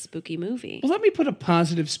perfect spooky movie. Well, let me put a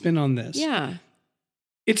positive spin on this. Yeah.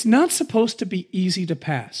 It's not supposed to be easy to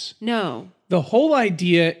pass. No. The whole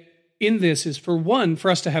idea in this is, for one, for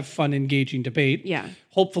us to have fun, engaging debate. Yeah.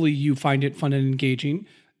 Hopefully you find it fun and engaging.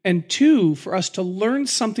 And two, for us to learn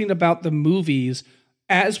something about the movies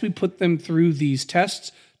as we put them through these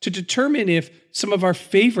tests to determine if some of our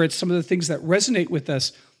favorites, some of the things that resonate with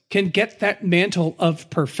us, can get that mantle of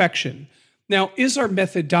perfection. Now, is our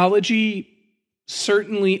methodology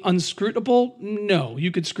certainly unscrutable? No,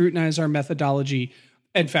 you could scrutinize our methodology.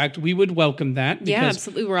 In fact, we would welcome that. Yeah,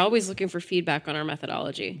 absolutely. We're always looking for feedback on our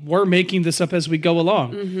methodology. We're making this up as we go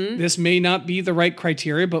along. This may not be the right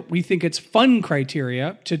criteria, but we think it's fun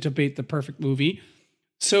criteria to debate the perfect movie.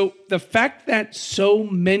 So the fact that so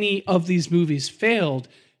many of these movies failed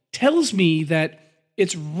tells me that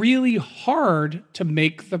it's really hard to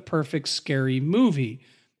make the perfect scary movie.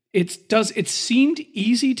 It seemed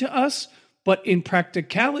easy to us, but in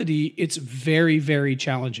practicality, it's very, very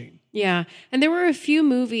challenging. Yeah. And there were a few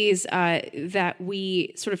movies that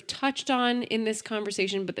we sort of touched on in this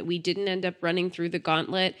conversation, but that we didn't end up running through the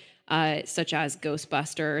gauntlet, such as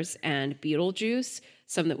Ghostbusters and Beetlejuice,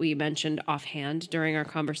 some that we mentioned offhand during our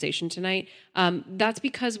conversation tonight. That's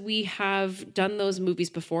because we have done those movies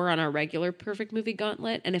before on our regular Perfect Movie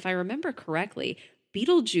Gauntlet. And if I remember correctly,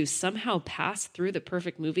 Beetlejuice somehow passed through the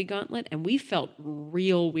Perfect Movie Gauntlet, and we felt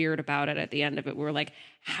real weird about it at the end of it. We were like,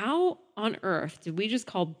 how on earth did we just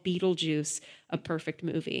call Beetlejuice a perfect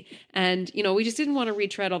movie? And, we just didn't want to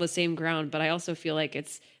retread all the same ground, but I also feel like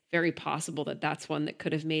it's very possible that that's one that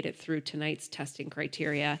could have made it through tonight's testing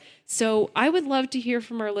criteria. So I would love to hear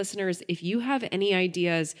from our listeners if you have any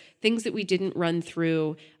ideas, things that we didn't run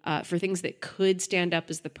through for things that could stand up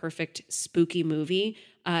as the perfect spooky movie.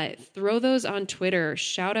 Throw those on Twitter,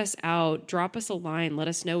 shout us out, drop us a line, let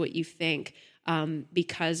us know what you think,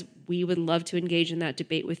 because we would love to engage in that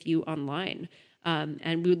debate with you online.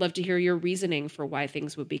 And we would love to hear your reasoning for why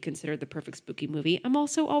things would be considered the perfect spooky movie. I'm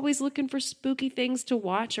also always looking for spooky things to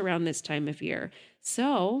watch around this time of year.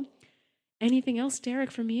 So, anything else,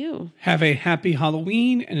 Derek, from you? Have a happy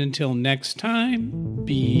Halloween, and until next time,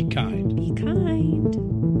 be kind. Be kind.